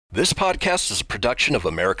This podcast is a production of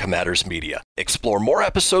America Matters Media. Explore more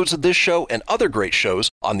episodes of this show and other great shows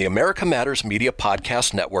on the America Matters Media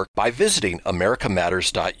Podcast Network by visiting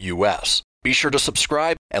americamatters.us. Be sure to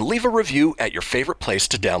subscribe and leave a review at your favorite place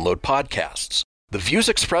to download podcasts. The views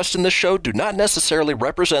expressed in this show do not necessarily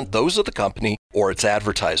represent those of the company or its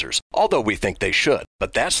advertisers, although we think they should.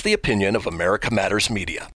 But that's the opinion of America Matters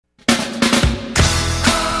Media.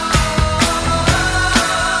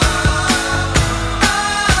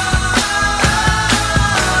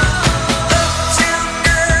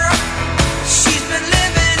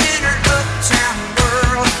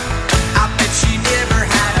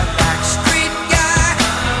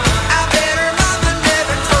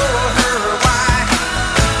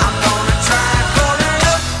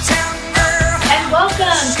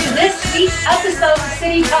 Episode of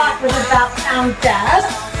City Talk with About Town Deb.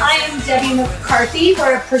 I am Debbie McCarthy.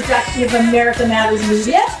 We're a production of America Matters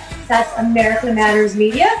Media. That's America Matters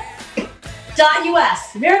Media.us,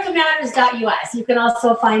 AmericaMatters.us. You can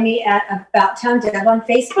also find me at About Town Deb on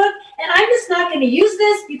Facebook. And I'm just not going to use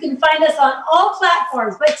this. You can find us on all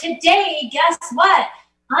platforms. But today, guess what?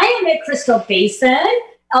 I am at Crystal Basin,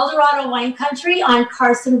 Eldorado Wine Country on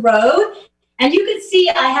Carson Road. And you can see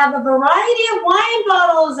I have a variety of wine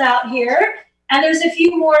bottles out here. And there's a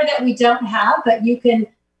few more that we don't have, but you can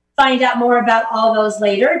find out more about all those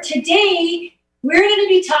later. Today, we're going to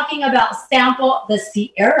be talking about Sample the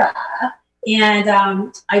Sierra. And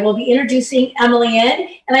I will be introducing Emily in.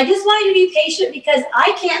 And I just want you to be patient because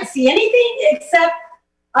I can't see anything except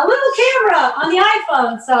a little camera on the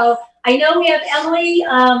iPhone. So I know we have Emily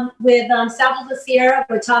with Sample the Sierra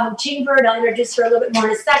with Tahoe Chamber. I'll introduce her a little bit more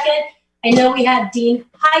in a second. I know we have Dean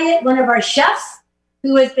Hyatt, one of our chefs,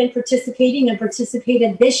 who has been participating and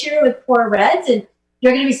participated this year with Pour Reds. And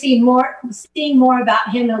you're going to be seeing more about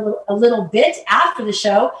him a little bit after the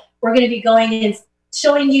show. We're going to be going and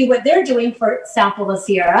showing you what they're doing for Sample the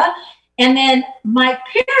Sierra. And then Mike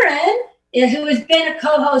Perrin, who has been a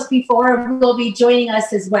co-host before, will be joining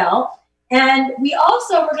us as well. And we're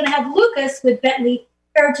going to have Lucas with Bentley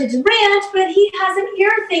Heritage Ranch, but he has an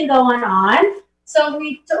ear thing going on. So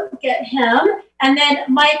we don't get him. And then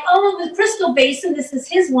Mike Owen with Crystal Basin. This is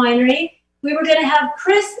his winery. We were going to have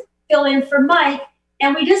Chris fill in for Mike.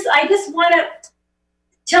 And I just want to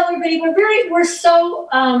tell everybody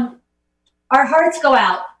our hearts go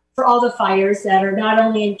out for all the fires that are not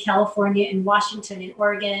only in California and Washington and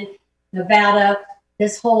Oregon, Nevada.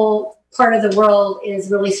 This whole part of the world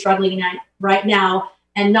is really struggling right now.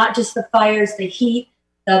 And not just the fires, the heat,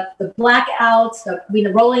 the blackouts,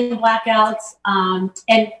 the rolling blackouts.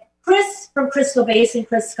 And Chris from Crystal Basin,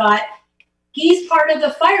 Chris Scott, he's part of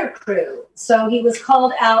the fire crew. So he was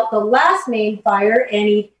called out the last main fire,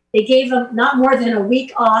 and they gave him not more than a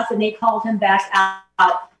week off, and they called him back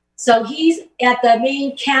out. So he's at the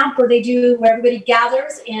main camp where everybody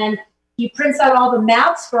gathers, and he prints out all the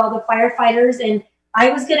maps for all the firefighters. And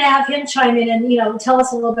I was going to have him chime in and, tell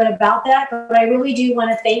us a little bit about that, but I really do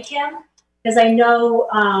want to thank him. Because I know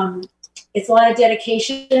it's a lot of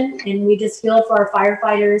dedication, and we just feel for our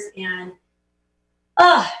firefighters, and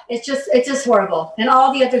it's just horrible, and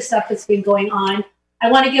all the other stuff that's been going on. I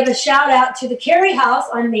want to give a shout out to the Carey House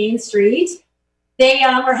on Main Street. They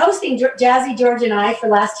are hosting Jazzy, George, and I for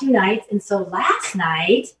the last 2 nights, and so last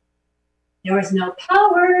night there was no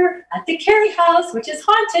power at the Carey House, which is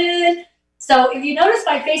haunted. So if you notice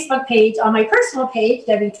my Facebook page, on my personal page,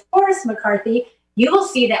 Debbie Torres McCarthy, you will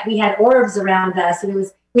see that we had orbs around us, and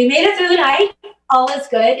we made it through the night. All is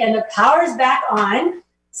good, and the power's back on.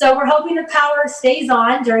 So we're hoping the power stays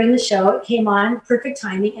on during the show. It came on, perfect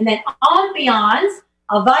timing. And then Ambiance,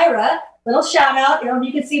 Elvira, little shout out.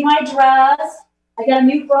 You can see my dress. I got a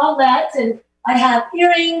new bralette, and I have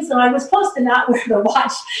earrings, and I was supposed to not wear the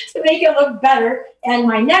watch to make it look better, and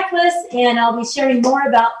my necklace, and I'll be sharing more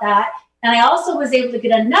about that. And I also was able to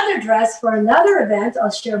get another dress for another event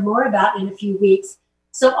I'll share more about in a few weeks.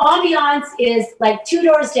 So Ambiance is like 2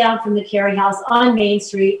 doors down from the Carey House on Main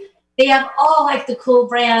Street. They have all like the cool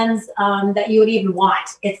brands that you would even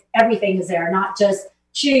want. Everything is there, not just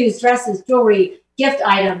shoes, dresses, jewelry, gift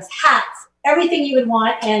items, hats, everything you would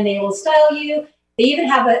want, and they will style you. They even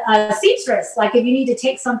have a seamstress, like if you need to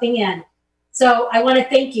take something in. So I want to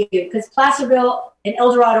thank you, because Placerville and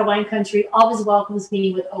Eldorado Wine Country always welcomes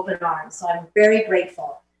me with open arms. So I'm very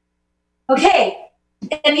grateful. Okay.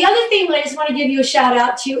 And the other thing that I just want to give you a shout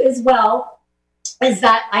out to as well is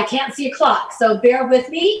that I can't see a clock. So bear with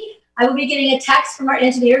me. I will be getting a text from our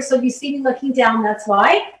engineer. So if you see me looking down, that's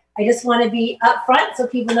why. I just want to be upfront so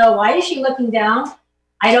people know, why is she looking down?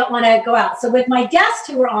 I don't want to go out. So with my guests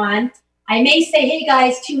who are on, I may say, hey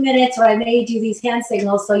guys, 2 minutes, or I may do these hand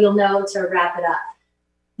signals so you'll know to wrap it up.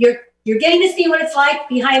 you're getting to see what it's like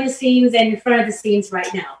behind the scenes and in front of the scenes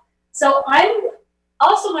right now. So I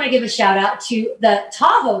also want to give a shout out to the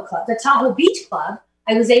Tahoe Club, the Tahoe Beach Club.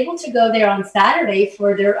 I was able to go there on Saturday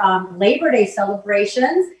for their Labor Day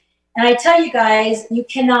celebrations. And I tell you guys, you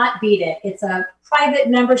cannot beat it. It's a private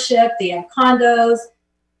membership. They have condos.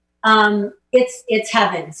 It's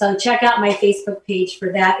heaven. So check out my Facebook page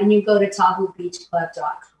for that. And you go to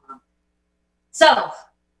TahoeBeachClub.com. So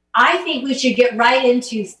I think we should get right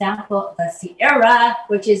into Sample the Sierra,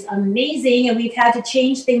 which is amazing. And we've had to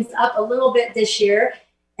change things up a little bit this year.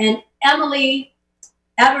 And Emily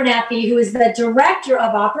Abernathy, who is the director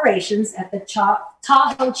of operations at the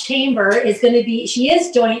Tahoe Chamber, is going to be, she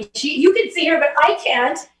is joining. You can see her, but I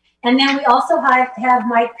can't. And then we also have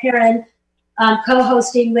Mike Perrin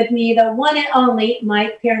co-hosting with me, the one and only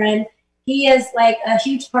Mike Perrin. He is like a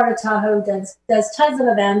huge part of Tahoe, does tons of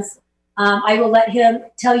events. I will let him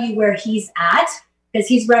tell you where he's at,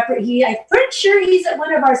 because I'm pretty sure he's at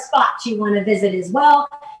one of our spots you want to visit as well.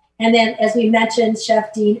 And then, as we mentioned,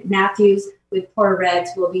 Chef Dean Matthews with Pour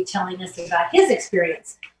Reds will be telling us about his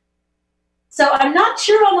experience. So I'm not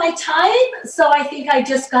sure on my time, so I think I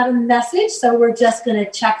just got a message. So we're just going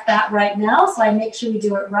to check that right now, so I make sure we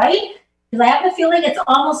do it right. Because I have a feeling it's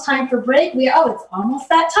almost time for break. It's almost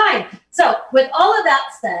that time. So with all of that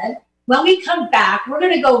said, when we come back, we're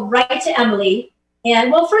going to go right to Emily.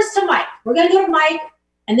 And, well, first to Mike. We're going to go to Mike,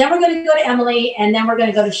 and then we're going to go to Emily, and then we're going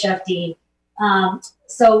to go to Chef Dean.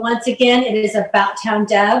 So once again, it is About Town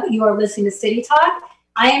Deb. You are listening to City Talk.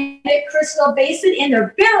 I am at Crystal Basin in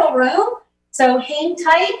their barrel room. So hang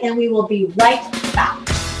tight, and we will be right back.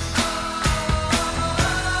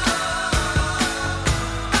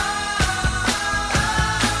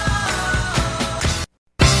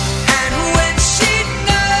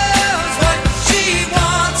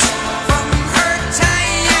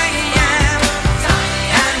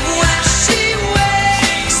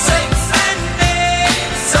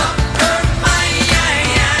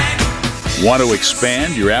 Want to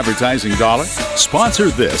expand your advertising dollar? Sponsor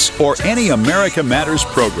this or any America Matters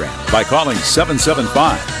program by calling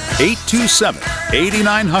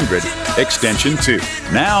 775-827-8900, extension 2.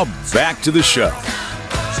 Now back to the show.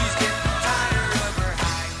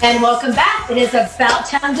 And welcome back. It is About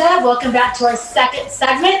Town Deb. Welcome back to our second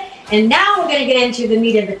segment. And now we're going to get into the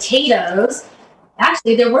meat and potatoes.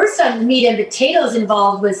 Actually, there were some meat and potatoes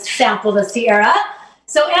involved with Sample the Sierra.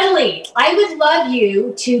 So, Emily, I would love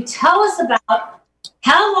you to tell us about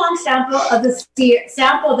how long Sample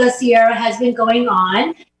the Sierra has been going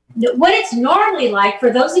on, what it's normally like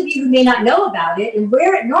for those of you who may not know about it, and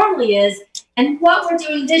where it normally is, and what we're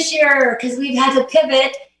doing this year, because we've had to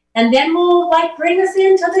pivot. And then we'll bring us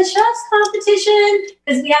into the chef's competition,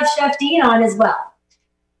 because we have Chef Dean on as well.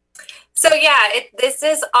 So, this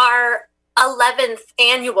is our 11th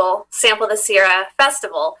annual Sample the Sierra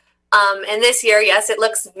Festival. And this year, yes, it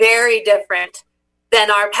looks very different than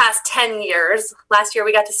our past 10 years. Last year,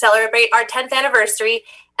 we got to celebrate our 10th anniversary.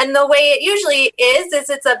 And the way it usually is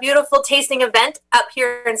it's a beautiful tasting event up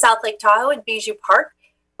here in South Lake Tahoe in Bijou Park.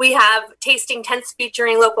 We have tasting tents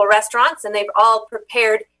featuring local restaurants, and they've all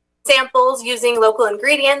prepared samples using local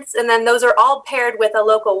ingredients. And then those are all paired with a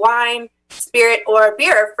local wine, spirit, or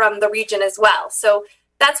beer from the region as well. So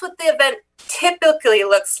that's what the event typically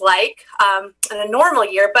looks like in a normal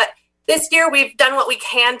year. But this year, we've done what we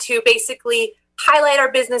can to basically highlight our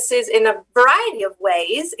businesses in a variety of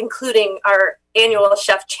ways, including our annual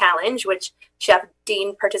Chef Challenge, which Chef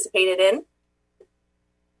Dean participated in.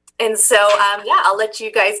 And so, I'll let you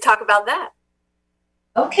guys talk about that.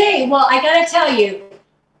 Okay, well, I got to tell you,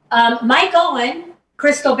 Mike Owen,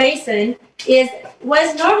 Crystal Basin,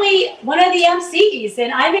 was normally one of the MCs,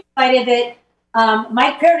 and I'm excited that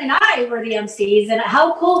Mike Perrin and I were the MCs, and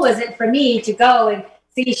how cool was it for me to go and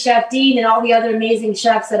see Chef Dean and all the other amazing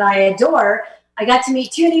chefs that I adore. I got to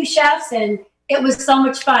meet 2 new chefs, and it was so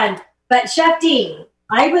much fun. But Chef Dean,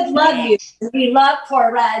 I would love you. We love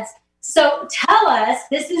Pour Reds. So tell us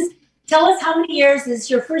how many years is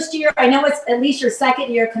your first year? I know it's at least your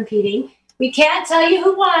second year competing. We can't tell you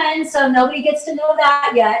who won, so nobody gets to know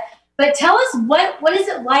that yet. But tell us what is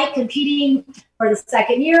it like competing for the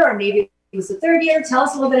second year, or maybe it was the third year. Tell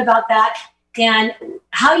us a little bit about that and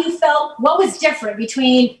how you felt, what was different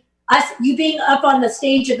between you being up on the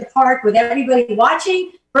stage at the park with everybody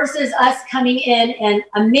watching versus us coming in, and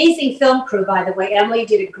amazing film crew, by the way. Emily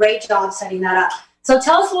did a great job setting that up. So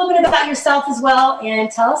tell us a little bit about yourself as well,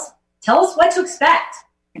 and tell us what to expect.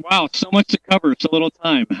 Wow, so much to cover, so little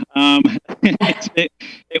time.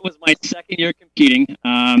 It was my second year competing.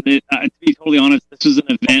 To be totally honest, this is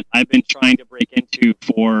an event I've been trying to break into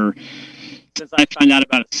for since I found out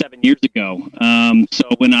about it 7 years ago. So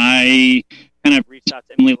when I kind of reached out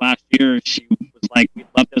to Emily last year, she was like, "We'd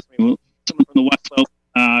love this. Someone from the West Slope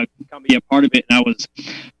come be a part of it." And I was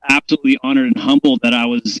absolutely honored and humbled that I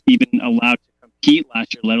was even allowed to compete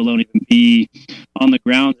last year, let alone even be on the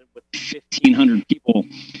ground with 1,500 people.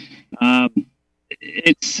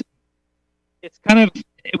 It's kind of,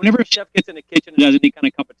 whenever a chef gets in the kitchen and does any kind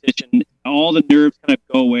of competition, all the nerves kind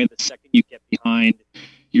of go away the second you get behind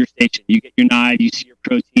your station. You get your knife, you see your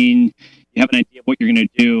protein, you have an idea of what you're going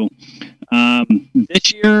to do.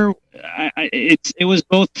 This year, it was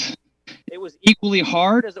both. It was equally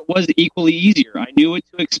hard as it was equally easier. I knew what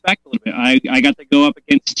to expect a little bit. I got to go up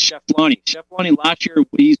against Chef Lonnie. Chef Lonnie last year,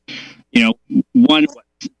 he's won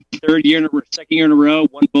second year in a row,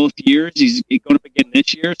 won both years. He's going up again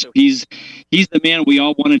this year, so he's the man we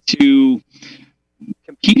all wanted to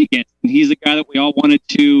compete against, and he's the guy that we all wanted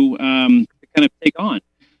to kind of take on.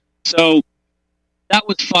 So that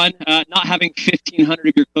was fun. Not having 1,500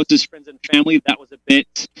 of your closest friends and family, that was a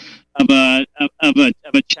bit of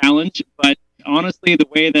a challenge. But honestly, the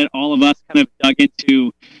way that all of us kind of dug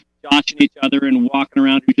into joshing each other and walking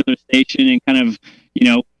around to each other's station and kind of,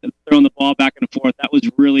 throwing the ball back and forth, that was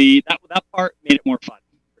really, that part made it more fun,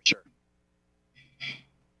 for sure.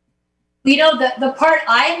 The part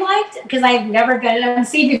I liked, because I've never been at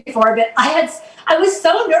MC before, but I was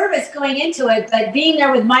so nervous going into it, but being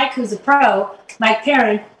there with Mike, who's a pro, Mike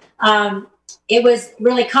Perrin, it was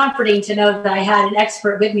really comforting to know that I had an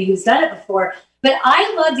expert with me who's done it before. But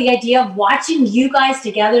I love the idea of watching you guys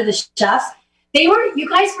together, the chefs. You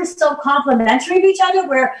guys were so complimentary of each other,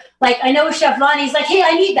 where, like, I know Chef Lonnie's like, "Hey,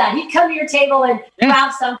 I need that." He'd come to your table and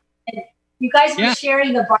grab something. And you guys were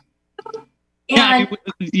sharing the bar. If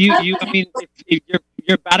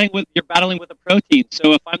you're battling with a protein.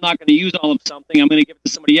 So if I'm not going to use all of something, I'm going to give it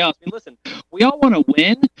to somebody else. I mean, listen, we all want to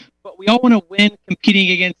win, but we all want to win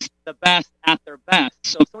competing against the best at their best.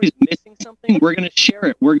 So if somebody's missing something, we're going to share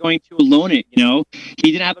it. We're going to loan it.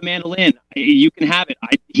 He didn't have a mandolin. You can have it.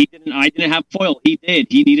 I didn't have foil. He did.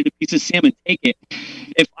 He needed a piece of salmon. Take it.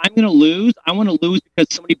 If I'm going to lose, I want to lose because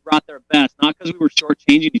somebody brought their best, not because we were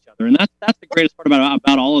shortchanging each other. And that's the greatest part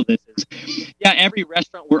about all of this is, every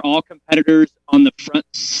restaurant, we're all competitors on the front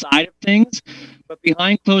side of things, but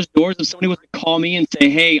behind closed doors, if somebody was to call me and say,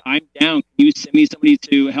 "Hey, I'm down, can you send me somebody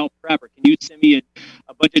to help prep, or can you send me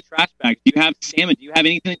a bunch of trash bags? Do you have salmon? Do you have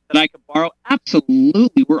anything that I could borrow?"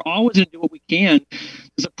 Absolutely. We're always going to do what we can to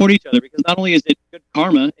support each other, because not only is it good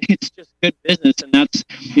karma, it's just good business. And that's,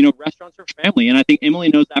 restaurants are family. And I think Emily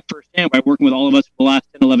knows that firsthand by working with all of us for the last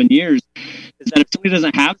 10, 11 years, is that if somebody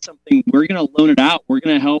doesn't have something, we're going to loan it out. We're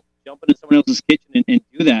going to help jump into someone else's kitchen and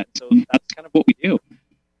do that. So that's kind of what we do.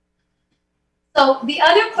 So the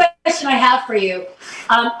other question I have for you,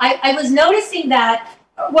 I was noticing that,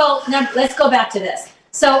 now let's go back to this.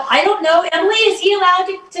 So I don't know, Emily, is he allowed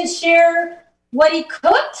to share what he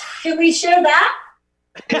cooked? Can we share that?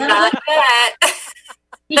 Not yet.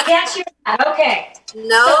 He can't share that. Okay.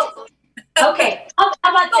 No. So, okay. How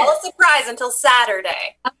about All this? a surprise until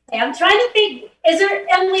Saturday. Okay, I'm trying to think.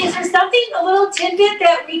 Emily, is there something, a little tidbit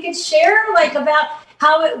that we could share, like about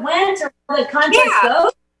how it went or how the contest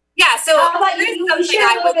goes? Yeah. So how about here's you something share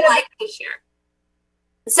I would like to share.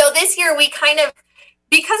 So this year we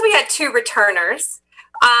because we had two returners,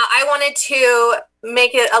 I wanted to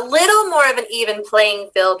make it a little more of an even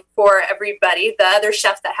playing field for everybody, the other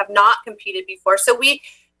chefs that have not competed before. So we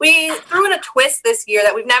threw in a twist this year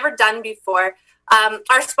that we've never done before.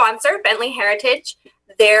 Our sponsor, Bentley Heritage,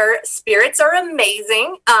 their spirits are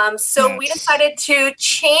amazing. So we decided to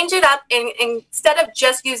change it up, and instead of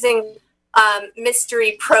just using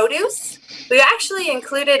mystery produce, we actually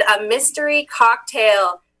included a mystery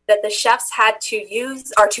cocktail that the chefs had to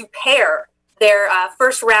use or to pair their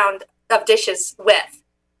first round of dishes with.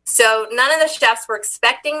 So none of the chefs were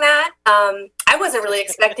expecting that. I wasn't really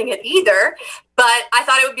expecting it either, but I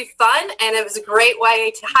thought it would be fun, and it was a great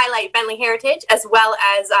way to highlight Bentley Heritage, as well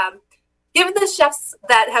as give the chefs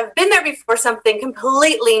that have been there before something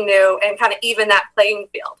completely new and kind of even that playing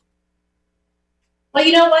field. Well,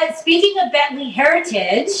 you know what? Speaking of Bentley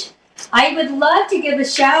Heritage, I would love to give a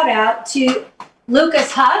shout out to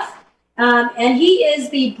Lucas Huff, and he is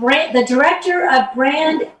the director of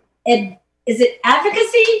brand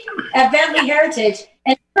advocacy at Bentley Heritage.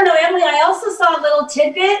 And I don't know, Emily, I also saw a little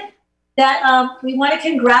tidbit that we want to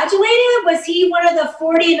congratulate him. Was he one of the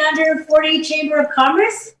 40 and under 40 Chamber of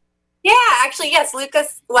Commerce? Yeah, actually, yes.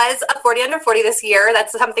 Lucas was a 40 under 40 this year.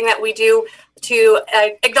 That's something that we do to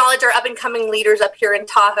acknowledge our up-and-coming leaders up here in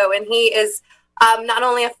Tahoe. And he is not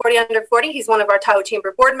only a 40 under 40, he's one of our Tahoe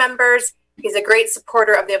Chamber board members. He's a great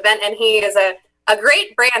supporter of the event, and he is a a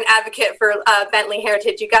great brand advocate for Bentley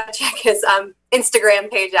Heritage. You got to check his Instagram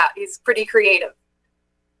page out. He's pretty creative.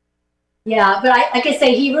 Yeah, but like I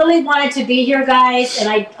say, he really wanted to be here, guys, and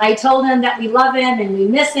I told him that we love him and we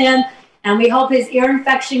miss him, and we hope his ear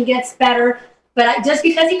infection gets better. But just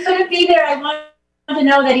because he couldn't be there, I want to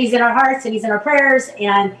know that he's in our hearts and he's in our prayers,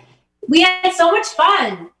 and we had so much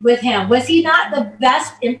fun with him. Was he not the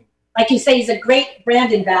best? Like you say, he's a great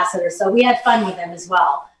brand ambassador, so we had fun with him as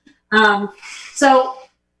well. So,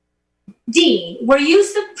 Dean, were you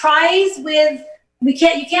surprised with? You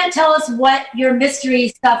can't tell us what your mystery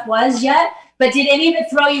stuff was yet, but did any of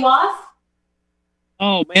it throw you off?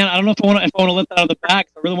 Oh man, I don't know if I want to let that out of the bag.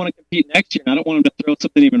 I really want to compete next year, and I don't want him to throw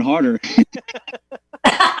something even harder.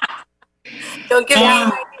 Don't give me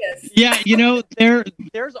ideas. Yeah,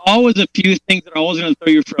 there's always a few things that are always going to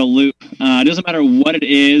throw you for a loop. It doesn't matter what it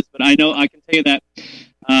is, but I know I can tell you that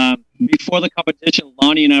before the competition,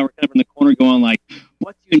 Lonnie and I were kind of in the corner going like,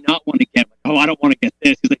 "What do you not want to get?" Like, "Oh, I don't want to get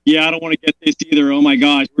this." He's like, "Yeah, I don't want to get this either." Oh my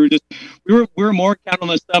gosh, we were more counting on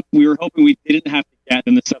the stuff we were hoping we didn't have to get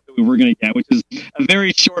than the stuff that we were going to get, which is a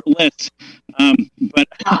very short list. But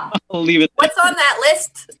I'll leave it there. What's on that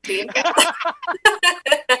list, Dean?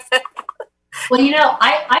 Well,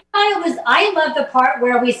 I thought I loved the part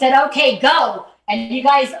where we said, "Okay, go." And you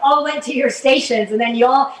guys all went to your stations, and then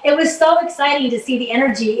it was so exciting to see the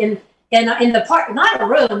energy in the park, not a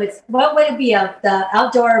room. It's what would it be? The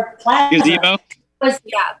outdoor plaza. Gazebo.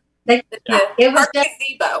 It was just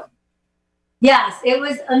gazebo. Yes, it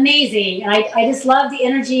was amazing. And I just love the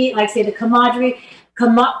energy, like say the camaraderie,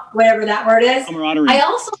 whatever that word is. Camaraderie. I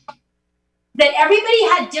also that everybody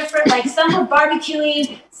had different, like some were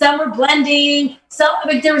barbecuing, some were blending.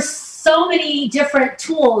 There were so many different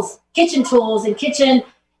tools, kitchen tools, and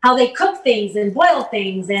how they cook things and boil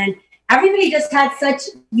things, and everybody just had such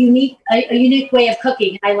a unique way of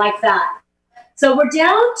cooking. I like that. So we're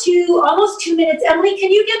down to almost 2 minutes. Emily,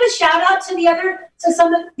 can you give a shout out to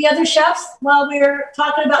some of the other chefs while we're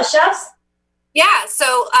talking about chefs? Yeah.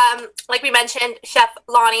 So, like we mentioned, Chef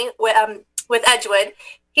Lonnie with Edgewood,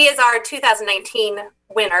 he is our 2019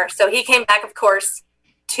 winner. So he came back, of course,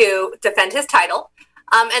 to defend his title.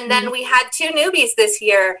 And then we had two newbies this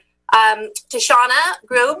year. Tashana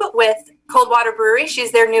Grube with Coldwater Brewery.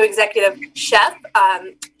 She's their new executive chef.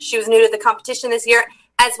 She was new to the competition this year,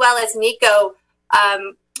 as well as Nico.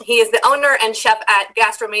 He is the owner and chef at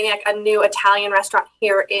Gastromaniac, a new Italian restaurant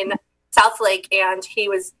here in Southlake, and he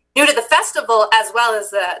was new to the festival as well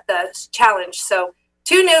as the challenge. So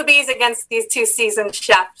 2 newbies against these 2 seasoned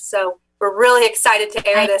chefs. So we're really excited to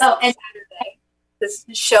air this on Saturday. This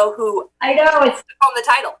show who I know it's on the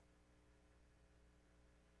title.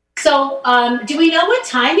 So, do we know what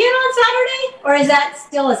time yet on Saturday, or is that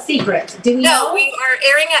still a secret? Do we know? No, we are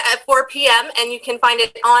airing it at 4 p.m., and you can find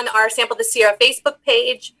it on our Sample the Sierra Facebook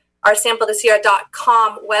page, our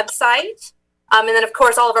samplethesierra.com website, and then, of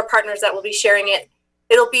course, all of our partners that will be sharing it.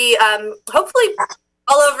 It'll be hopefully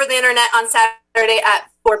all over the internet on Saturday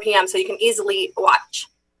at 4 p.m., so you can easily watch.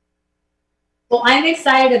 Well, I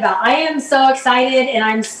am so excited, and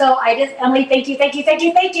Emily, thank you.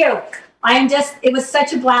 It was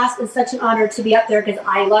such a blast and such an honor to be up there because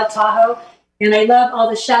I love Tahoe and I love all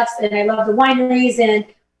the chefs and I love the wineries. And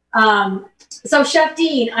so Chef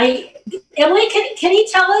Dean, Emily, can he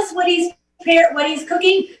tell us what he's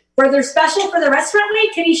cooking for their special for the restaurant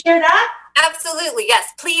week? Can he share that? Absolutely.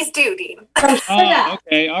 Yes, please do, Dean. Oh,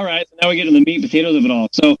 okay. All right. So now we get to the meat and potatoes of it all.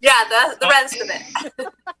 So yeah, the rest of it.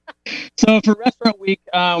 So for Restaurant Week,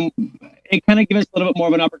 it kind of gives us a little bit more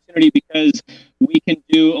of an opportunity because we can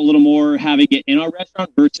do a little more having it in our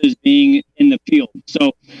restaurant versus being in the field.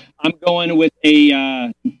 So I'm going with a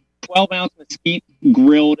 12-ounce mesquite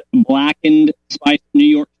grilled blackened spiced New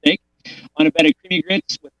York steak on a bed of creamy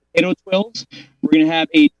grits with potato twills. We're going to have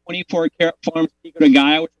a 24-karat Farms pico de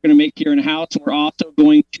gallo, which we're going to make here in house. And we're also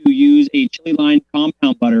going to use a chili lime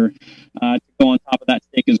compound butter to go on top of that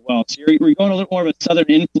steak as well. So we're going a little more of a southern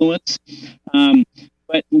influence.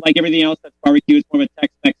 But like everything else that's barbecue, it's more of a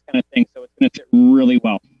Tex-Mex kind of thing. So it's going to fit really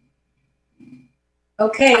well.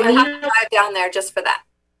 Okay. I'm going to have to drive down there just for that.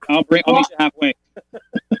 I'll meet you halfway.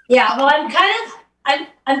 Yeah. Well, I'm kind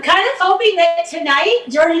of hoping that tonight,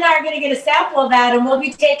 Jordan and I are going to get a sample of that, and we'll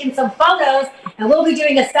be taking some photos, and we'll be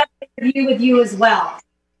doing a separate interview with you as well.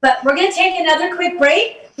 But we're going to take another quick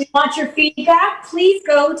break. We want your feedback. Please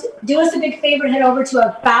do us a big favor and head over to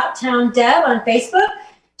About Town Dev on Facebook.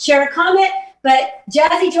 Share a comment. But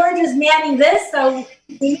Jazzy George is manning this, so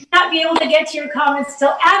we may not be able to get to your comments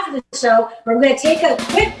till after the show. We're going to take a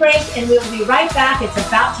quick break, and we'll be right back. It's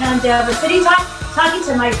About Town Dev, a city talk, talking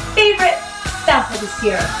to my favorite Sample the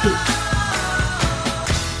Sierra Pete.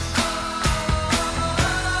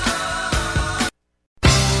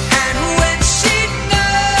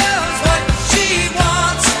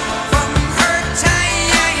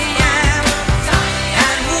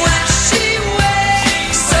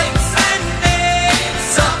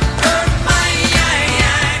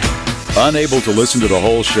 Unable to listen to the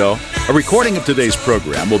whole show? A recording of today's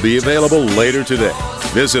program will be available later today.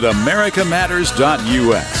 Visit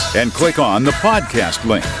americamatters.us and click on the podcast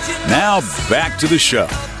link. Now back to the show.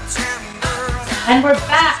 And we're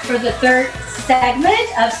back for the third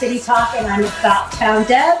segment of City Talk, and I'm About Town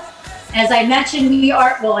Deb. As I mentioned, we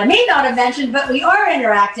are, well, I may not have mentioned, but we are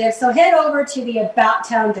interactive. So head over to the About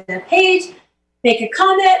Town Deb page, make a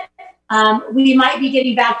comment. We might be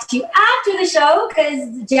getting back to you after the show because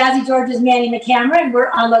Jazzy George is manning the camera and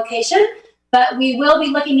we're on location. But we will be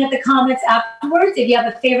looking at the comments afterwards. If you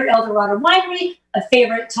have a favorite El Dorado winery, a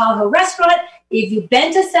favorite Tahoe restaurant, if you've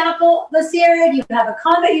been to Sample La Sierra, if you have a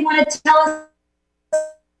comment you want to tell us,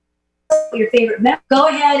 your favorite member, go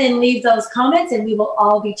ahead and leave those comments and we will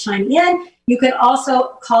all be chiming in. You can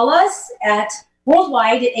also call us at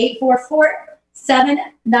worldwide at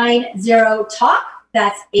 844-790-TALK.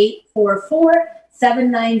 That's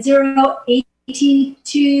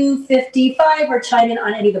 844-790-8255, or chime in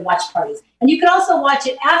on any of the watch parties. And you can also watch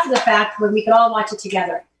it after the fact when we can all watch it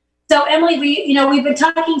together. So Emily, we've been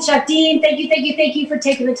talking, Chef Dean, thank you for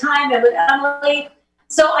taking the time, and with Emily.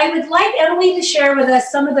 So I would like Emily to share with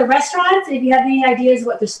us some of the restaurants. If you have any ideas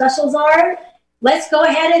what their specials are, let's go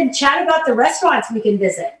ahead and chat about the restaurants we can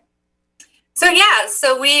visit. So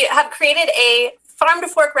we have created a Farm to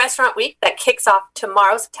Fork Restaurant Week that kicks off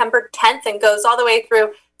tomorrow, September 10th, and goes all the way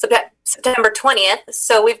through September 20th.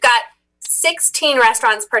 So we've got 16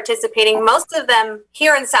 restaurants participating, most of them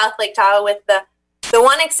here in South Lake Tahoe, with the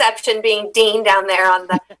one exception being Dean down there on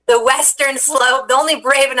the western slope, the only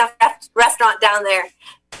brave enough restaurant down there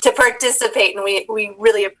to participate, and we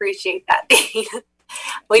really appreciate that, Dean.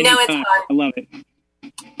 We know it's hard. I love it.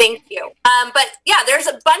 Thank you. But yeah, there's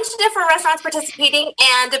a bunch of different restaurants participating,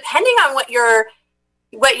 and depending on what you're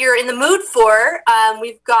in the mood for,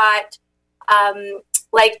 we've got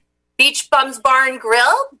like Beach Bums Bar and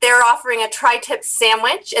Grill. They're offering a tri-tip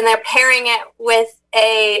sandwich, and they're pairing it with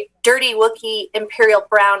a Dirty Wookie Imperial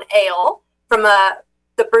Brown Ale from the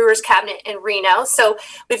Brewer's Cabinet in Reno. So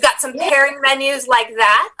we've got some pairing menus like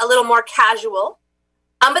that, a little more casual.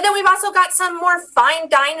 But then we've also got some more fine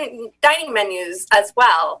dining menus as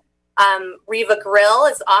well. Riva Grill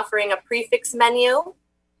is offering a prefix menu.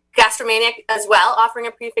 Gastromaniac as well, offering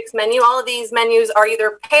a prefix menu. All of these menus are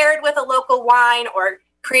either paired with a local wine or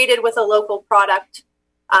created with a local product.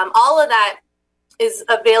 All of that is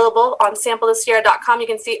available on sampleofsierra.com. You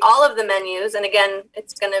can see all of the menus. And again,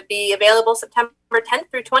 it's going to be available September 10th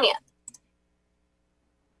through 20th.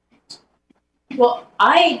 Well,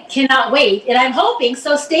 I cannot wait, and I'm hoping,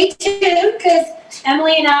 so stay tuned, because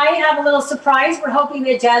Emily and I have a little surprise. We're hoping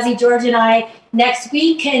that Jazzy George and I next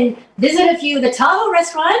week can visit a few of the Tahoe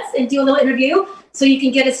restaurants and do a little interview so you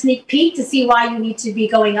can get a sneak peek to see why you need to be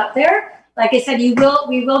going up there. Like I said, we will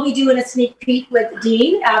be doing a sneak peek with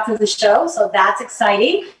Dean after the show, so that's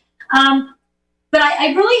exciting. But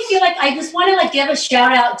I really feel like I just want to give a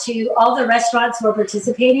shout out to all the restaurants who are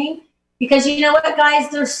participating. Because you know what, guys,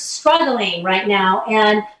 they're struggling right now,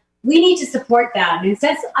 and we need to support them. And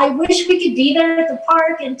since I wish we could be there at the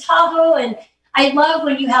park in Tahoe, and I love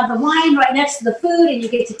when you have the wine right next to the food and you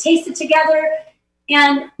get to taste it together,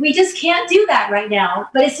 and we just can't do that right now.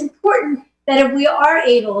 But it's important that if we are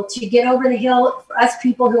able to get over the hill, for us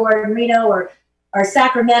people who are in Reno or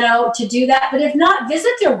Sacramento, to do that. But if not,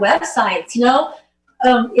 visit their websites.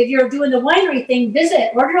 If you're doing the winery thing,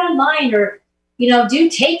 order online, or do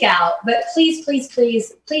takeout, but please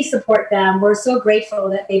support them. We're so grateful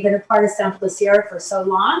that they've been a part of Sample La Sierra for so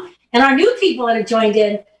long. And our new people that have joined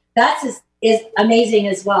in, is amazing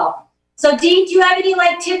as well. So Dean, do you have any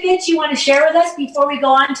tidbits you want to share with us before we go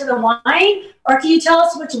on to the wine? Or can you tell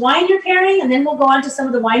us which wine you're pairing, and then we'll go on to some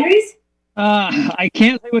of the wineries? I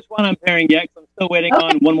can't say which one I'm pairing yet, because I'm still waiting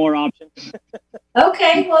on one more option.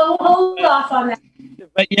 Okay, well, we'll hold off on that.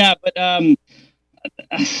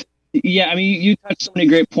 Yeah, I mean, you touched so many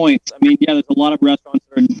great points. I mean, there's a lot of restaurants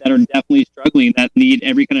that are definitely struggling, that need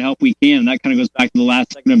every kind of help we can. And that kind of goes back to the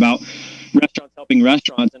last segment about restaurants helping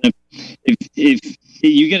restaurants. And if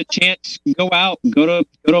you get a chance, go out, go to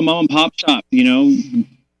a mom and pop shop,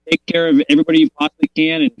 take care of everybody you possibly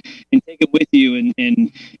can, and take it with you.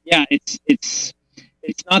 And yeah, it's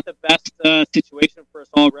not the best situation for us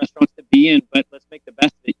all restaurants to be in, but let's make the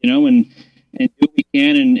best of it, and do what we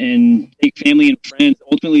can, and take family and friends.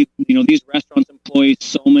 Ultimately, these restaurants employ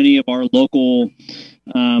so many of our local,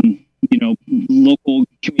 local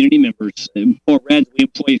community members. For Reds, we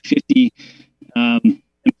employ 50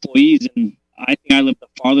 employees, and I think I live the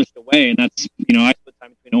farthest away, and that's, I split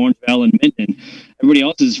time between Orangevale and Minden. Everybody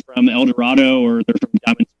else is from El Dorado, or they're from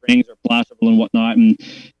Diamond Springs or Placerville and whatnot. And,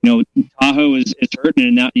 Tahoe is hurting,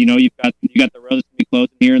 and now, you've got the road that's going to be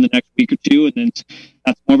closing here in the next week or two, and then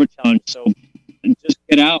that's more of a challenge. So just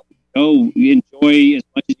get out, go enjoy as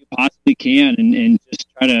much as you possibly can, and just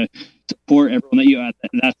try to support everyone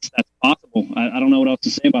that's possible. I don't know what else to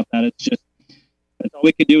say about that. It's just, that's all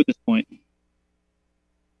we can do at this point.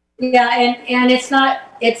 Yeah, and it's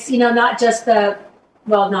not just I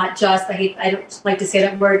don't like to say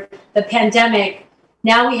that word, the pandemic.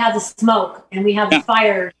 Now we have the smoke and we have the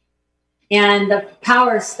fire and the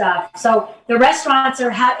power stuff. So the restaurants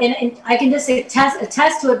are and I can just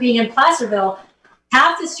attest to it being in Placerville.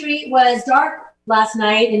 Half the street was dark last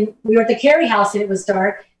night, and we were at the Carey House and it was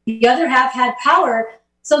dark. The other half had power.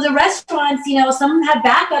 So the restaurants, some have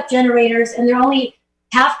backup generators and they're only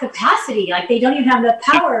half capacity. Like they don't even have enough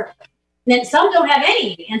power. And then some don't have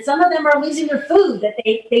any. And some of them are losing their food that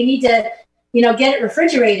they need to, get it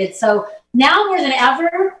refrigerated. So now more than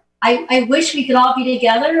ever, I wish we could all be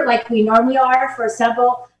together like we normally are for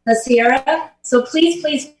Assemble the Sierra. So please,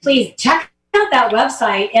 please, please check out that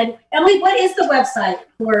website. And Emily, what is the website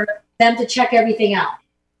for them to check everything out?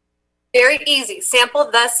 Very easy.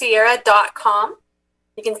 SampleTheSierra.com.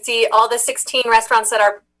 You can see all the 16 restaurants that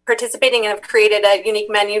are participating and have created a unique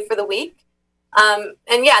menu for the week.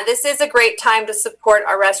 This is a great time to support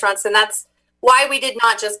our restaurants. And that's why we did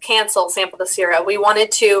not just cancel Sample the Sierra. We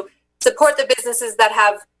wanted to support the businesses that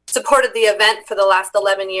have supported the event for the last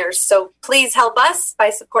 11 years. So please help us by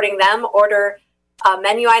supporting them. Order a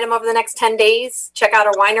menu item over the next 10 days. Check out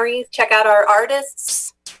our wineries. Check out our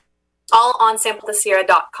artists. All on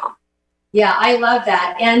SampleTheSierra.com. Yeah, I love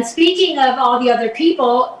that. And speaking of all the other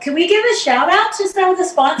people, can we give a shout out to some of the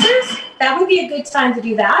sponsors? That would be a good time to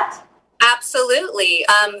do that. Absolutely.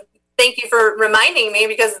 Thank you for reminding me,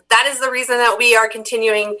 because that is the reason that we are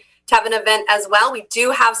continuing to have an event as well. We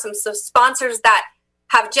do have some sponsors that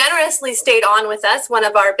have generously stayed on with us. One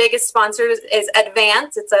of our biggest sponsors is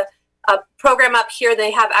Advance. It's a program up here.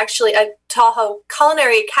 They have actually a Tahoe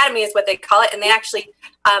Culinary Academy is what they call it. And they actually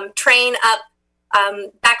train up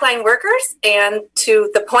backline workers, and to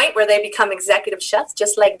the point where they become executive chefs,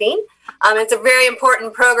 just like Dean. It's a very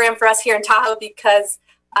important program for us here in Tahoe because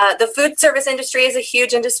the food service industry is a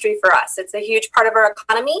huge industry for us. It's a huge part of our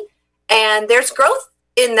economy, and there's growth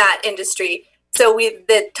in that industry. So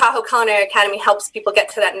the Tahoe Culinary Academy helps people get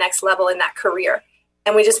to that next level in that career.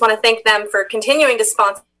 And we just want to thank them for continuing to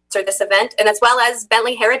sponsor this event, and as well as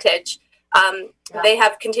Bentley Heritage. They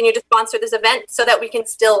have continued to sponsor this event so that we can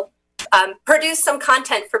still produce some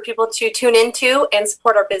content for people to tune into and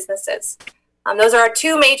support our businesses. Those are our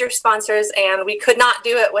two major sponsors, and we could not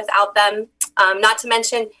do it without them. Not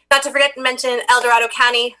to forget to mention El Dorado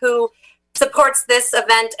County, who supports this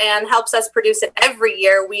event and helps us produce it every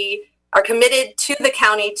year. We are committed to the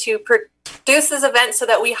county to produce this event so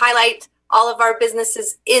that we highlight all of our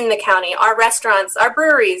businesses in the county, our restaurants, our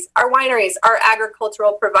breweries, our wineries, our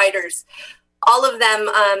agricultural providers. All of them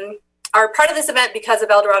are part of this event because of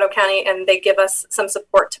El Dorado County, and they give us some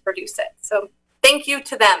support to produce it. So thank you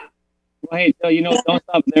to them. Well, hey, don't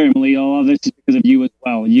stop there, Emily. All of this is because of you as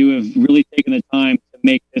well. You have really taken the time to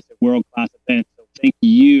make this a world-class event. So thank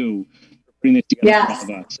you for putting this together for all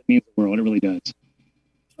of us. It means the world. It really does.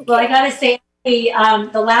 Well, I got to say,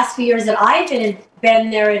 the last few years that I've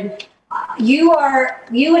been there, and you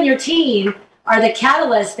and your team are the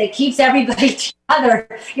catalyst that keeps everybody together.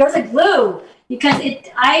 You're the glue, because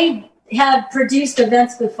I have produced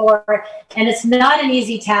events before, and it's not an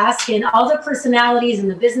easy task, and all the personalities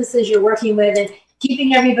and the businesses you're working with and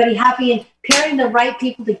keeping everybody happy and pairing the right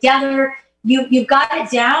people together. You've got it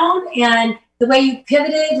down, and the way you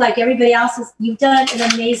pivoted, like everybody else, you've done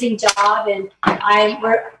an amazing job, and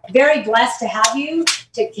we're very blessed to have you,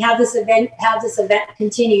 to have this event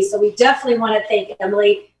continue. So we definitely want to thank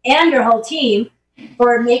Emily and your whole team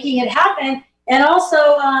for making it happen. And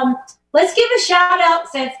also, let's give a shout out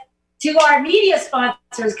to our media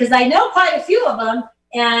sponsors, because I know quite a few of them,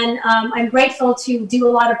 and I'm grateful to do a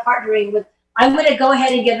lot of partnering with. I'm going to go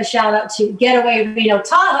ahead and give a shout out to Getaway Reno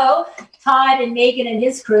Tahoe, Todd and Megan and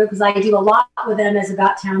his crew, because I do a lot with them as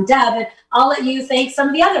About Town Deb, and I'll let you thank some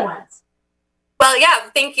of the other ones. Well, yeah,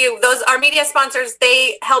 thank you. Those are media sponsors.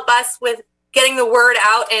 They help us with getting the word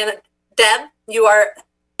out. And Deb,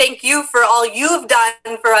 thank you for all you've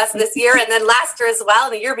done for us this year, and then last year as well,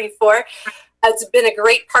 and the year before. It's been a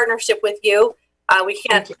great partnership with you. We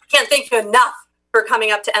can't thank you enough for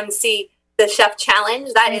coming up to MC the Chef Challenge.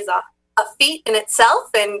 That is a feat in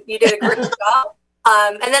itself, and you did a great job.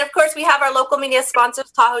 And then, of course, we have our local media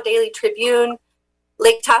sponsors, Tahoe Daily Tribune,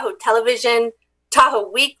 Lake Tahoe Television, Tahoe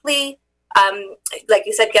Weekly, like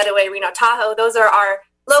you said, Getaway Reno Tahoe. Those are our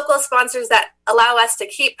local sponsors that allow us to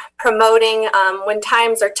keep promoting when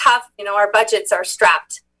times are tough. Our budgets are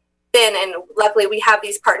strapped. thin, and luckily we have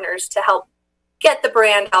these partners to help get the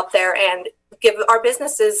brand out there and give our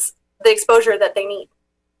businesses the exposure that they need.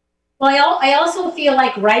 Well, I also feel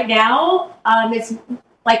like right now, it's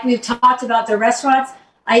like we've talked about the restaurants.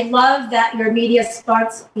 I love that your media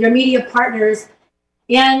partners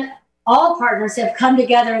and all partners have come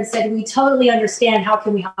together and said, we totally understand. How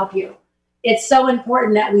can we help you? It's so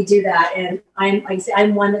important that we do that. And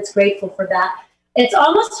I'm one that's grateful for that. It's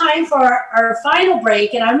almost time for our final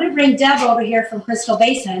break. And I'm going to bring Deb over here from Crystal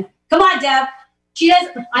Basin. Come on, Deb.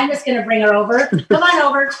 I'm just going to bring her over. Come on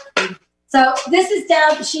over. So this is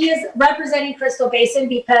Deb. She is representing Crystal Basin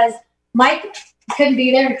because Mike couldn't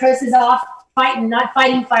be there and Chris is off not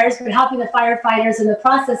fighting fires, but helping the firefighters in the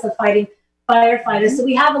process of fighting firefighters. So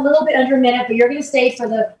we have a little bit under a minute, but you're going to stay for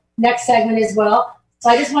the next segment as well. So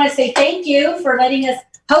I just want to say thank you for letting us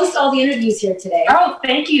host all the interviews here today. Oh,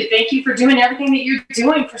 thank you. Thank you for doing everything that you're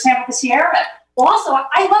doing for Sample the Sierra. Well, also,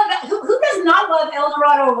 I love, who does not love El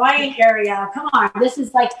Dorado wine area? Come on. This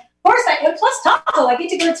is like, of course, plus Tahoe. I get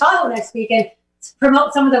to go to Tahoe next week and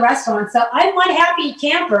promote some of the restaurants. So I'm one happy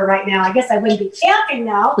camper right now. I guess I wouldn't be camping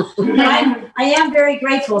now. I am very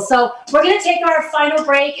grateful. So we're going to take our final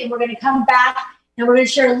break and we're going to come back and we're going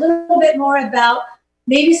to share a little bit more about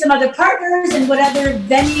maybe some other partners and what other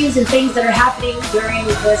venues and things that are happening during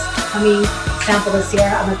this coming Sample the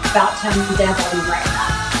Sierra. I'm about to tell Deb right now.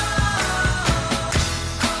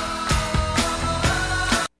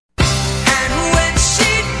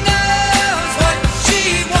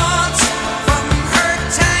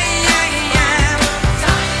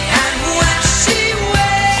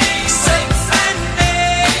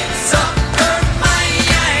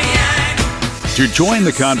 To join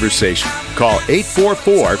the conversation, call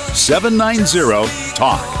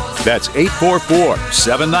 844-790-TALK. That's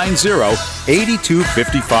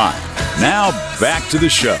 844-790-8255. Now back to the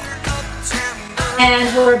show.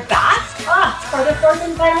 And we're back for the fourth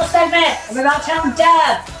and final segment of About Town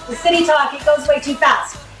Deb, the City Talk. It goes way too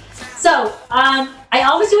fast. So I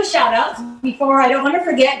always do a shout out before. I don't want to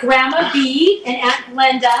forget Grandma B and Aunt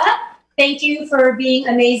Glenda. Thank you for being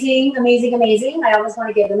amazing, amazing, amazing. I always want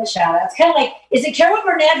to give them a shout out. It's kind of like, is it Carol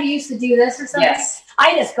Burnett who used to do this or something? Yes.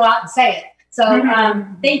 I just go out and say it. So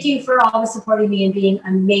thank you for always supporting me and being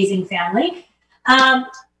an amazing family.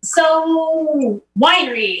 So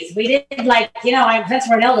wineries, we did since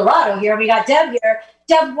we're in El Dorado here, we got Deb here.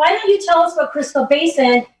 Deb, why don't you tell us about Crystal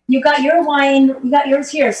Basin? You got your wine, you got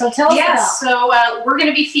yours here. So tell us about. Yes, so we're going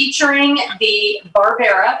to be featuring the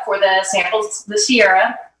Barbera for the Samples the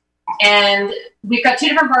Sierra. And we've got two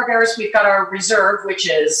different Barberas. We've got our Reserve, which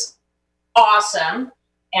is awesome.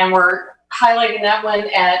 And we're highlighting that one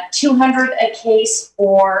at $200 a case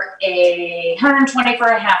or $120 for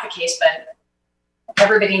a half a case, but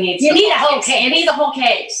everybody needs a whole case. You need the whole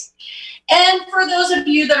case. And for those of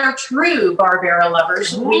you that are true Barbera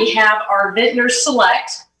lovers, we have our Vintner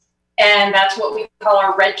Select, and that's what we call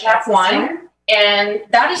our red cap wine. And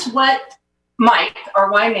that is what Mike, our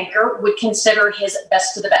winemaker, would consider his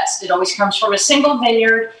best of the best. It always comes from a single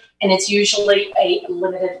vineyard, and it's usually a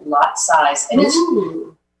limited lot size. And it's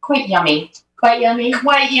quite yummy. Quite yummy?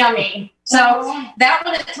 Quite yummy. So that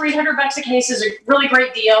one at $300 a case is a really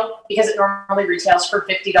great deal because it normally retails for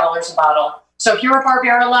 $50 a bottle. So if you're a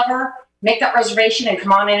Barbera lover, make that reservation and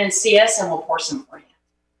come on in and see us, and we'll pour some for you.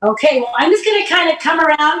 Okay, well, I'm just going to kind of come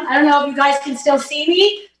around. I don't know if you guys can still see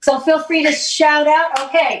me, so feel free to shout out.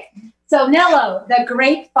 Okay. So Nello, the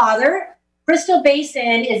Great Father, Crystal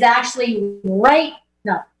Basin is actually we're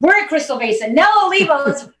at Crystal Basin. Nello Olivo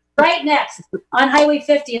is right next on Highway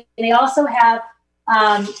 50. And they also have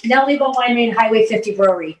Nello Olivo Winery and Highway 50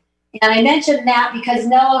 Brewery. And I mentioned that because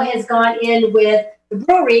Nello has gone in with the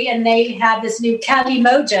brewery and they have this new Cali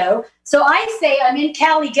Mojo. So I say I'm in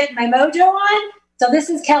Cali getting my mojo on. So this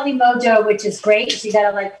is Cali Mojo, which is great. So you got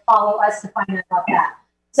to follow us to find out about that.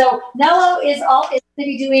 So Nello is going to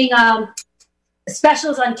be doing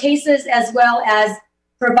specials on cases as well as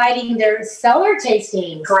providing their cellar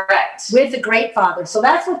tasting. Correct. With the Great Father. So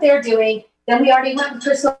that's what they're doing. Then we already went to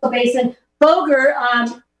Crystal Basin. Boger,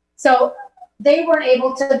 so they weren't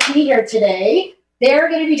able to be here today. They're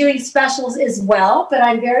going to be doing specials as well, but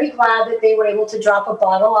I'm very glad that they were able to drop a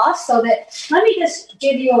bottle off so that, let me just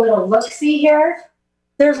give you a little look-see here.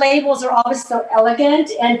 Their labels are always so elegant,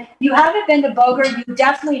 and you haven't been to Boger, you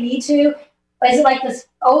definitely need to. Is it like the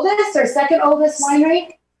oldest or second oldest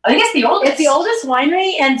winery? I think it's the oldest. It's the oldest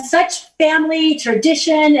winery, and such family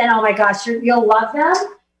tradition, and oh my gosh, you'll love them.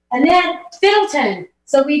 And then Fiddleton.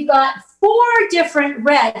 So we've got 4 different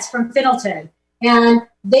reds from Fiddleton, and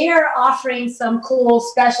they are offering some cool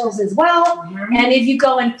specials as well. Mm-hmm. And if you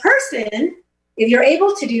go in person, if you're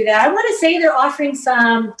able to do that, I want to say they're offering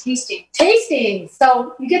some tastings.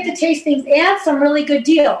 So you get the tastings and some really good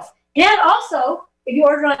deals. And also, if you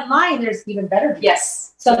order online, there's even better deals.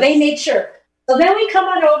 Yes. So they made sure. So then we come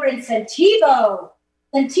on over in Santebo.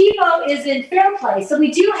 Santebo is in Fairplay. So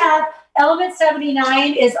we do have Element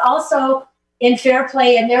 79 is also in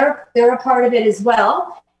Fairplay, and they're a part of it as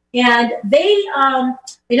well. And they, I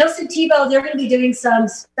know Santebo, they're going to be doing some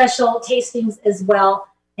special tastings as well.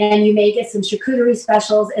 And you may get some charcuterie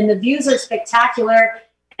specials, and the views are spectacular.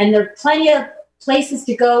 And there are plenty of places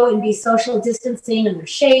to go and be social distancing in the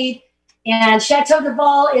shade. And Chateau de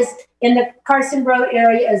Val is in the Carson Road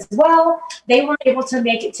area as well. They weren't able to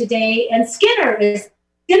make it today. And Skinner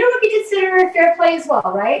would be considered fair play as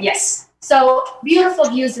well, right? Yes. So beautiful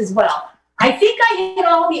views as well. I think I hit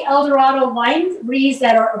all the El Dorado wineries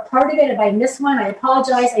that are a part of it. If I missed one, I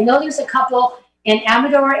apologize. I know there's a couple in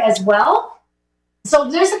Amador as well. So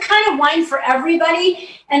there's a kind of wine for everybody.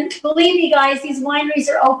 And believe me, guys, these wineries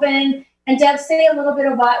are open. And Deb, say a little bit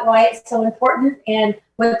about why it's so important and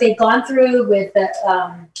what they've gone through with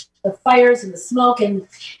the fires and the smoke. And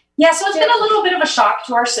yeah, so it's been a little bit of a shock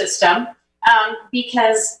to our system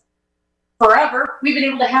because forever we've been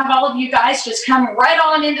able to have all of you guys just come right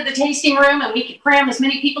on into the tasting room, and we could cram as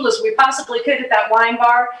many people as we possibly could at that wine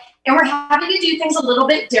bar. And we're having to do things a little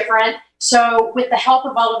bit different. So with the help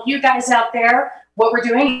of all of you guys out there, what we're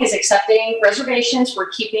doing is accepting reservations. We're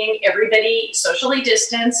keeping everybody socially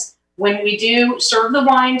distanced. When we do serve the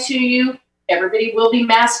wine to you, everybody will be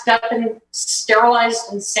masked up and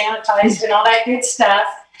sterilized and sanitized and all that good stuff.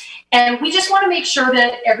 And we just want to make sure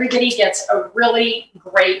that everybody gets a really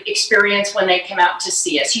great experience when they come out to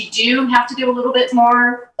see us. You do have to do a little bit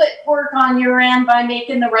more footwork on your end by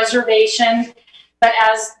making the reservation. But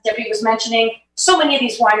as Debbie was mentioning, so many of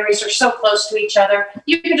these wineries are so close to each other.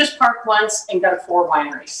 You can just park once and go to 4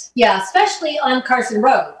 wineries. yeah, especially on Carson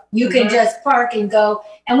Road. You can just park and go.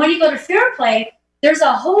 And when you go to Fairplay, there's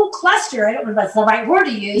a whole cluster, I don't know if that's the right word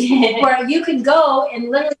to use, where you can go and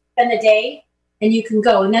literally spend the day and you can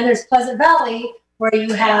go. And then there's Pleasant Valley where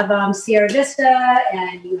you have Sierra Vista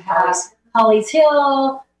and you have Holly's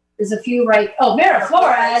Hill. There's a few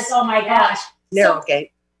Miraflores. Oh my gosh.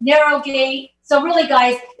 Narrowgate. So really,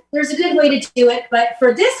 guys, there's a good way to do it. But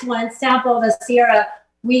for this one, Sample the Sierra,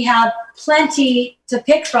 we have plenty to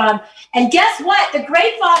pick from. And guess what? The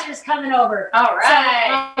Grapefather's coming over. All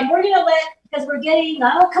right. So, we're going to because we're getting,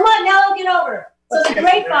 come on, Nello, get over. So the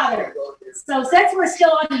Grapefather. So since we're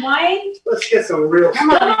still on wine. Let's get some real.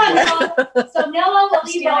 Come on, Nello. So Nello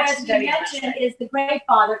Olivo, as we mentioned, is the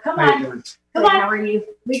Grapefather. Come on. Come on. How are you?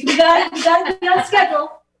 We got to be on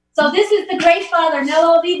schedule. So this is the Grapefather,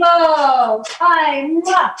 Nello Olivo. Hi.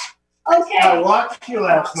 Mwah. Okay. I watched you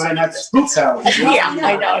last night at Spook House. Yeah,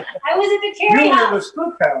 I know. I was at the Carey You were at House. the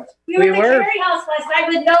Spook House. We were at the Carey House last night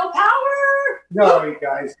with no power. No, you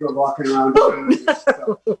guys go walking around doing this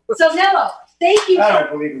stuff. So Nello, thank you. I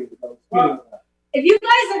don't believe in those. You know that. If you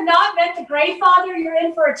guys have not met the Grapefather, you're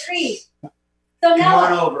in for a treat. So Come Nello,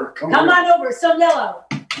 on over. Come on over. So Nello,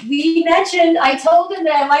 we mentioned, I told him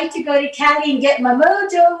that I like to go to Caddy and get my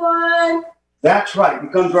Mojo one. That's right. You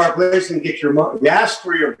come to our place and get your You ask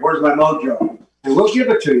for your, where's my Mojo? And we'll give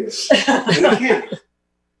it to you. And we can.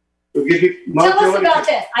 We'll give you Mojo. Tell us about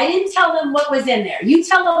this. I didn't tell them what was in there. You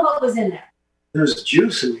tell them what was in there. There's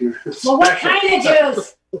juice in here. Well, what kind of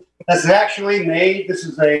juice? This is actually made, this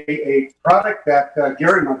is a product that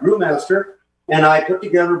Gary, my brewmaster, and I put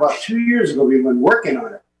together about 2 years ago. We've been working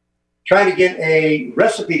on it, trying to get a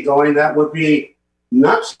recipe going that would be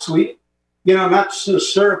not sweet, not so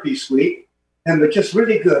syrupy sweet, but just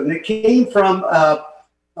really good. And it came from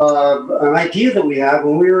an idea that we had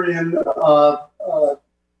when we were in, what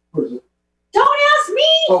is it? Don't ask me.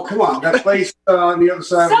 Oh, come on. That place on the other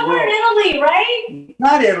side of the Somewhere world. in Italy, right?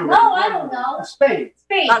 Not Italy. No, I don't know. Spain.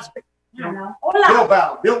 Spain. I don't know.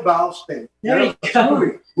 Hola. Bilbao, Spain. There you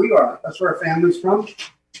go. We are. That's where our family's from.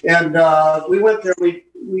 And we went there. We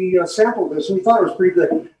sampled this, and we thought it was pretty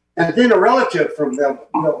good. And then a relative from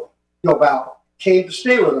Bilbao came to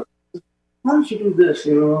stay with us. Why don't you do this?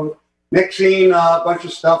 Mixing a bunch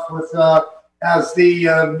of stuff with, as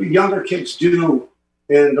the younger kids do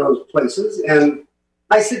in those places. And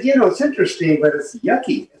I said, it's interesting, but it's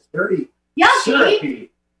yucky. It's very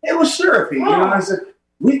syrupy. It was syrupy. I said,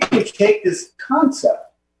 we could take this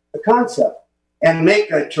concept, and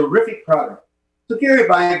make a terrific product. So Gary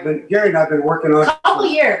and I have been working on it. A couple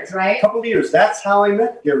years, right? A couple of years. That's how I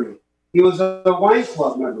met Gary. He was a wine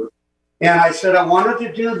club member. And I said, I wanted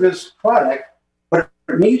to do this product, but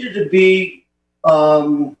it needed to be,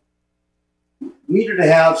 needed to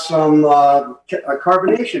have some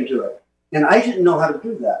carbonation to it. And I didn't know how to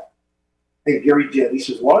do that. And Gary did. He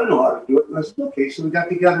says, well, I know how to do it. And I said, okay. So we got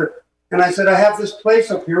together. And I said, I have this place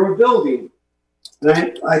up here we're building.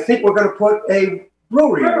 And I think we're going to put a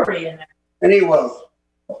brewery in there. And he was,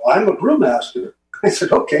 well, I'm a brewmaster. I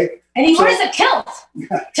said, okay. And he wears a kilt,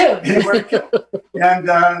 too. And he wears a kilt.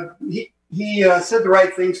 And he said the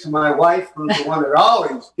right things to my wife, who's the one that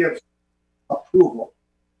always gives approval.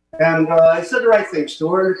 And I said the right things to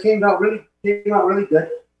her, and it came out really good.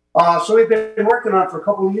 So we've been working on it for a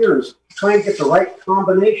couple of years, trying to get the right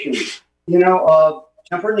combination, of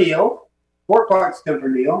Tempranillo, 4 parts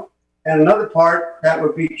Tempranillo, and another part that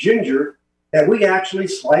would be ginger that we actually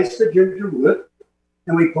slice the ginger with,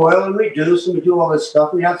 and we boil and reduce, and we do all this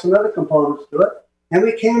stuff. We have some other components to it, and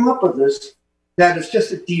we came up with this that is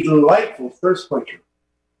just a delightful thirst quencher.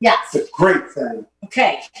 Yes. It's a great thing.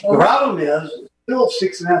 Okay. The problem is it's still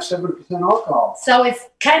 6.5%, 7% alcohol. So it's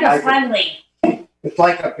kind of friendly. It's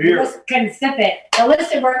like a beer. Just kind of sip it. So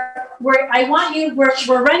listen, we're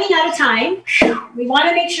running out of time. We want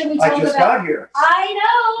to make sure we talk about. I just got here. I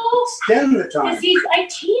know. Extend the time. I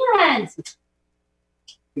can't.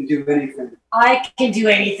 You can do anything. I can do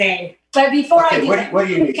anything. But before I do what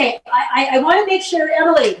do you need? Okay, I want to make sure,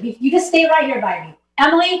 Emily, you just stay right here by me.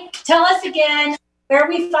 Emily, tell us again where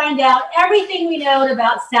we find out everything we know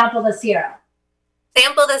about Sample the Sierra.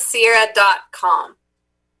 SampleTheSierra.com.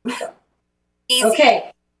 Easy.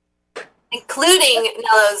 Okay. Including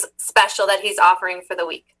Nello's special that he's offering for the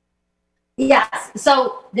week. Yes.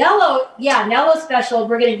 So Nello's special,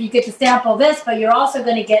 you get to sample this, but you're also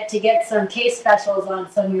going to get some case specials on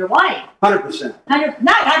some of your wine. 100%. Not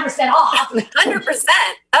 100% off. 100%.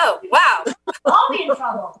 Oh, wow. I'll be in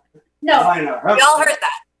trouble. No. I know. We all heard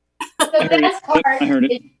that. The best part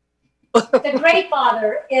is the Great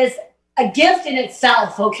Father is a gift in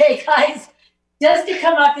itself, okay, guys? Just to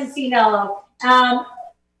come up and see Nello.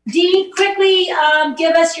 Dean, quickly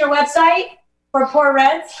give us your website for Pour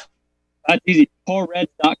Reds. That's easy.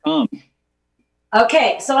 PourReds.com.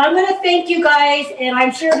 Okay, so I'm going to thank you guys, and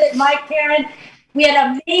I'm sure that Mike Perrin, we had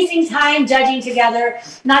an amazing time judging together.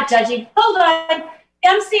 Not judging. Hold on.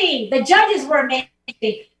 MC, the judges were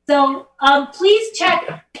amazing. So please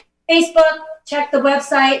check Facebook, check the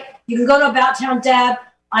website. You can go to About Town Deb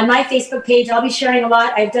on my Facebook page. I'll be sharing a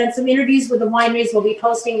lot. I've done some interviews with the wineries. We'll be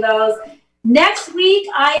posting those. Next week,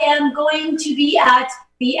 I am going to be at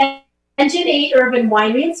the Engine 8 Urban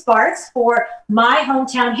Winery in Sparks for My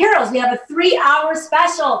Hometown Heroes. We have a 3-hour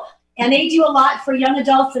special, and they do a lot for young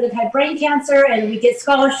adults that have had brain cancer, and we get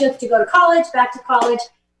scholarships to go to college, back to college.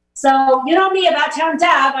 So, you know me, About Town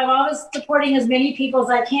Deb, I'm always supporting as many people as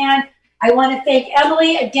I can. I want to thank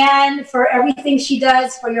Emily again for everything she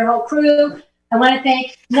does for your whole crew. I want to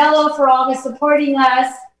thank Nello for always supporting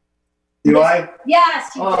us. Do I?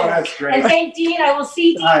 Yes. Oh, did. that's great. And thank Dean. I will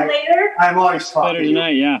see Dean later. I'm always talking. Better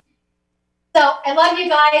tonight, yeah. So I love you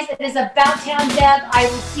guys. It is About Town Deb. I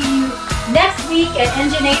will see you next week at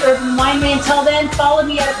Engine 8 Urban Winery. Until then, follow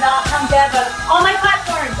me at About Town Deb on all my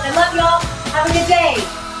platforms. I love y'all. Have a good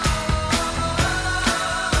day.